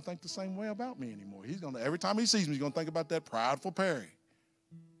 Tim's not going to think the same way about me anymore. He's going to, every time he sees me, he's going to think about that prideful Perry.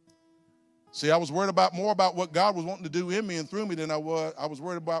 See, I was worried more about what God was wanting to do in me and through me than I was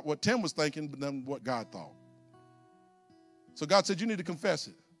worried about what Tim was thinking than what God thought. So God said, you need to confess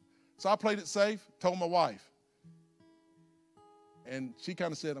it. So I played it safe, told my wife. And she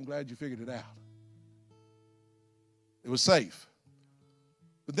kind of said, I'm glad you figured it out. It was safe.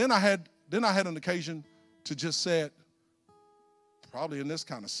 But then I had an occasion to just say it, probably in this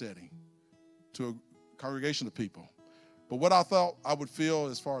kind of setting, to a congregation of people. But what I thought I would feel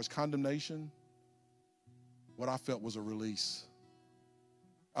as far as condemnation, what I felt was a release.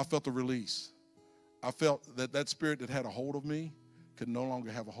 I felt a release. I felt that spirit that had a hold of me could no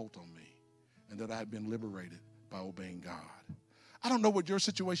longer have a hold on me, and that I had been liberated by obeying God. I don't know what your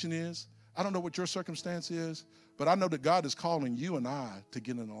situation is. I don't know what your circumstance is, but I know that God is calling you and I to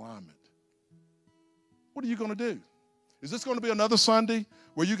get in alignment. What are you going to do? Is this going to be another Sunday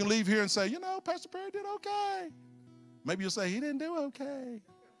where you can leave here and say, you know, Pastor Perry did okay? Maybe you'll say, he didn't do okay.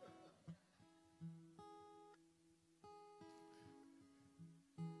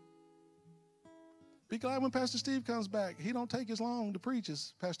 Be glad when Pastor Steve comes back. He don't take as long to preach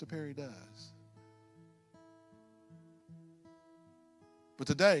as Pastor Perry does. But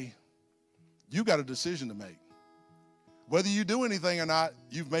today, you got a decision to make. Whether you do anything or not,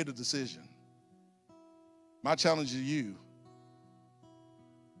 you've made a decision. My challenge to you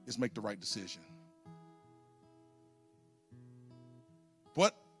is make the right decision.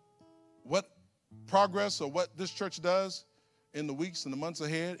 What progress or what this church does in the weeks and the months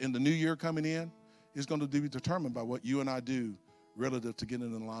ahead, in the new year coming in, is going to be determined by what you and I do relative to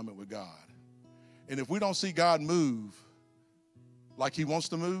getting in alignment with God. And if we don't see God move like he wants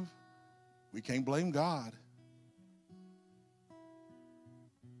to move, we can't blame God.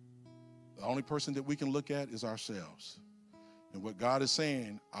 The only person that we can look at is ourselves. And what God is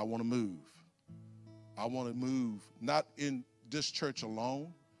saying, I want to move. I want to move not in this church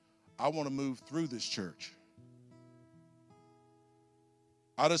alone. I want to move through this church.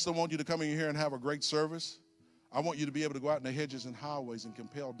 I just don't want you to come in here and have a great service. I want you to be able to go out in the hedges and highways and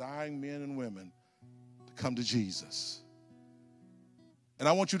compel dying men and women to come to Jesus. And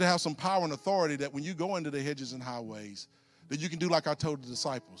I want you to have some power and authority that when you go into the hedges and highways, that you can do like I told the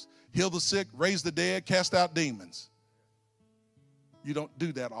disciples. Heal the sick, raise the dead, cast out demons. You don't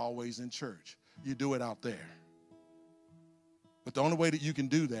do that always in church. You do it out there. But the only way that you can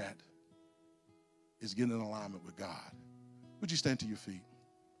do that is get in alignment with God. Would you stand to your feet?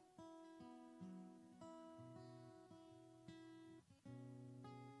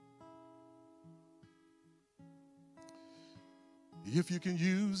 If you can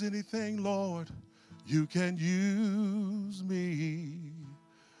use anything, Lord, you can use me.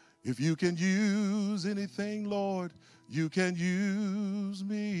 If you can use anything, Lord, you can use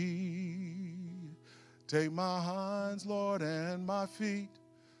me. Take my hands, Lord, and my feet.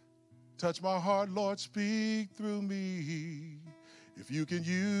 Touch my heart, Lord, speak through me. If you can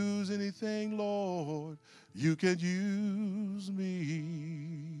use anything, Lord, you can use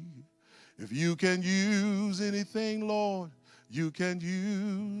me. If you can use anything, Lord, you can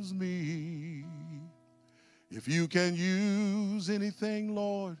use me. If you can use anything,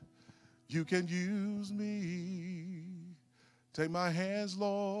 Lord, you can use me. Take my hands,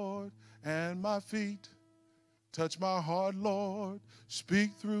 Lord, and my feet. Touch my heart, Lord,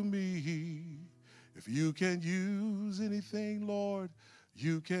 speak through me. If you can use anything, Lord,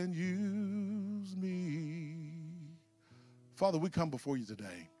 you can use me. Father, we come before you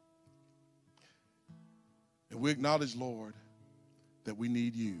today. And we acknowledge, Lord, that we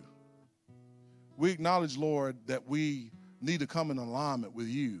need you. We acknowledge, Lord, that we need to come in alignment with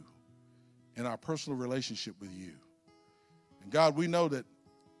you in our personal relationship with you. And God, we know that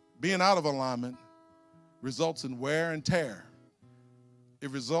being out of alignment results in wear and tear. It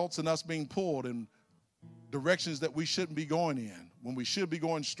results in us being pulled in directions that we shouldn't be going in. When we should be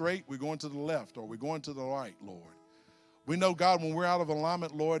going straight, we're going to the left or we're going to the right, Lord. We know, God, when we're out of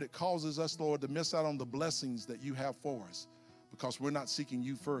alignment, Lord, it causes us, Lord, to miss out on the blessings that you have for us because we're not seeking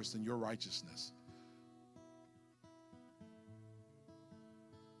you first and your righteousness.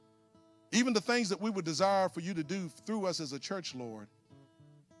 Even the things that we would desire for you to do through us as a church, Lord,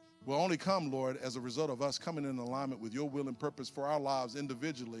 will only come, Lord, as a result of us coming in alignment with your will and purpose for our lives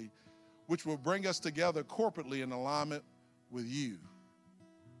individually, which will bring us together corporately in alignment with you.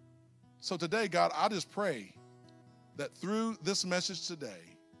 So today, God, I just pray that through this message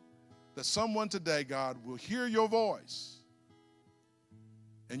today, that someone today, God, will hear your voice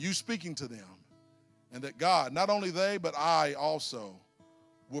and you speaking to them, and that, God, not only they, but I also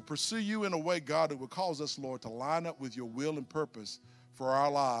will pursue you in a way, God, that will cause us, Lord, to line up with your will and purpose for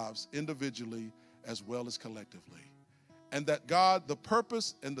our lives individually as well as collectively. And that, God, the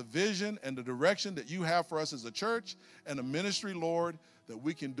purpose and the vision and the direction that you have for us as a church and a ministry, Lord, that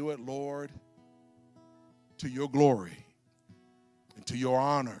we can do it, Lord, to your glory and to your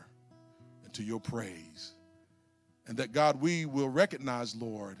honor and to your praise. And that, God, we will recognize,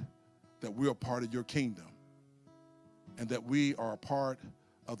 Lord, that we are part of your kingdom and that we are a part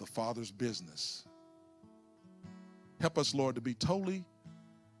of the Father's business. Help us, Lord, to be totally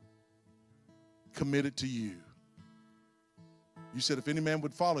committed to you. You said if any man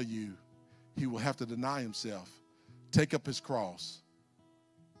would follow you, he will have to deny himself, take up his cross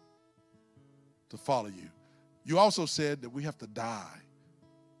to follow you. You also said that we have to die.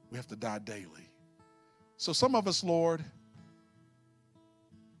 We have to die daily. So some of us, Lord,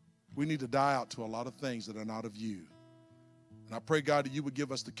 we need to die out to a lot of things that are not of you. And I pray, God, that you would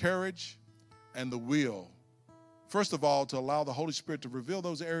give us the courage and the will, first of all, to allow the Holy Spirit to reveal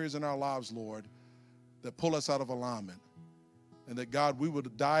those areas in our lives, Lord, that pull us out of alignment. And that, God, we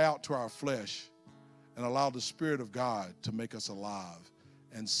would die out to our flesh and allow the Spirit of God to make us alive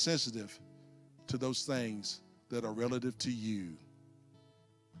and sensitive to those things that are relative to you.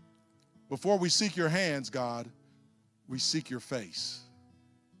 Before we seek your hands, God, we seek your face.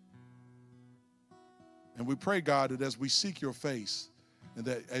 And we pray, God, that as we seek your face and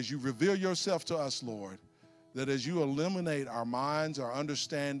that as you reveal yourself to us, Lord, that as you illuminate our minds, our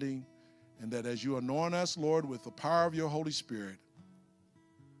understanding, and that as you anoint us, Lord, with the power of your Holy Spirit,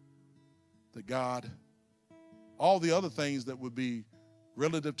 that, God, all the other things that would be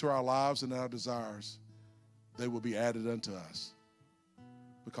relative to our lives and our desires, they will be added unto us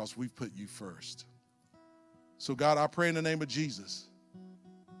because we've put you first. So, God, I pray in the name of Jesus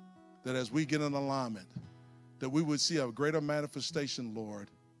that as we get in alignment, that we would see a greater manifestation,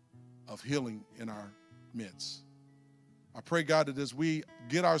 Lord, of healing in our midst. I pray, God, that as we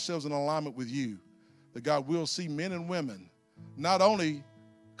get ourselves in alignment with you, that, God, we'll see men and women not only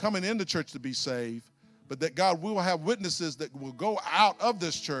coming into church to be saved, but that, God, we will have witnesses that will go out of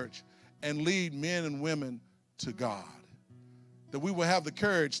this church and lead men and women to God. That we will have the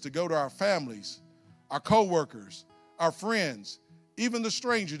courage to go to our families, our co-workers, our friends, even the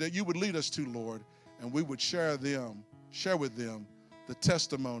stranger that you would lead us to, Lord, and we would share with them the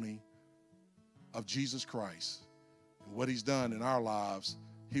testimony of Jesus Christ. And what he's done in our lives,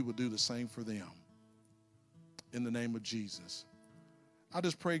 he will do the same for them. In the name of Jesus. I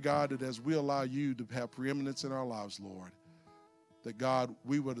just pray, God, that as we allow you to have preeminence in our lives, Lord, that, God,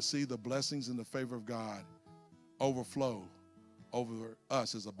 we will see the blessings and the favor of God overflow over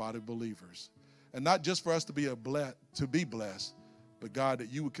us as a body of believers. And not just for us to be blessed, but, God,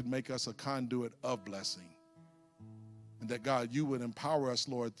 that you could make us a conduit of blessing. And that, God, you would empower us,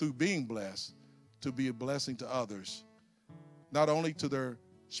 Lord, through being blessed, to be a blessing to others, not only to their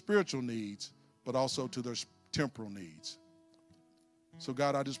spiritual needs, but also to their temporal needs. So,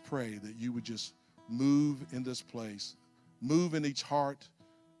 God, I just pray that you would just move in this place, move in each heart,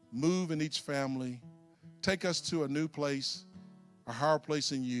 move in each family, take us to a new place, a higher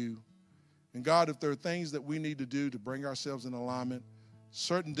place in you. And, God, if there are things that we need to do to bring ourselves in alignment,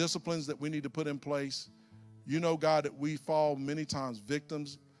 certain disciplines that we need to put in place, you know, God, that we fall many times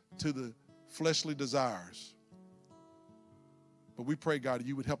victims to the fleshly desires. But we pray, God, that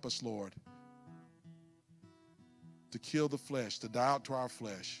you would help us, Lord, to kill the flesh, to die out to our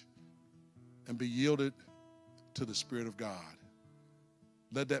flesh, and be yielded to the Spirit of God.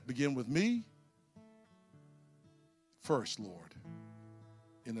 Let that begin with me first, Lord,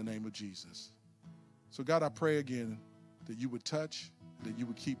 in the name of Jesus. So, God, I pray again that you would touch, that you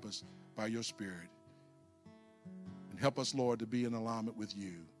would keep us by your Spirit. And help us, Lord, to be in alignment with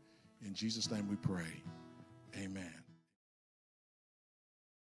you. In Jesus' name we pray. Amen.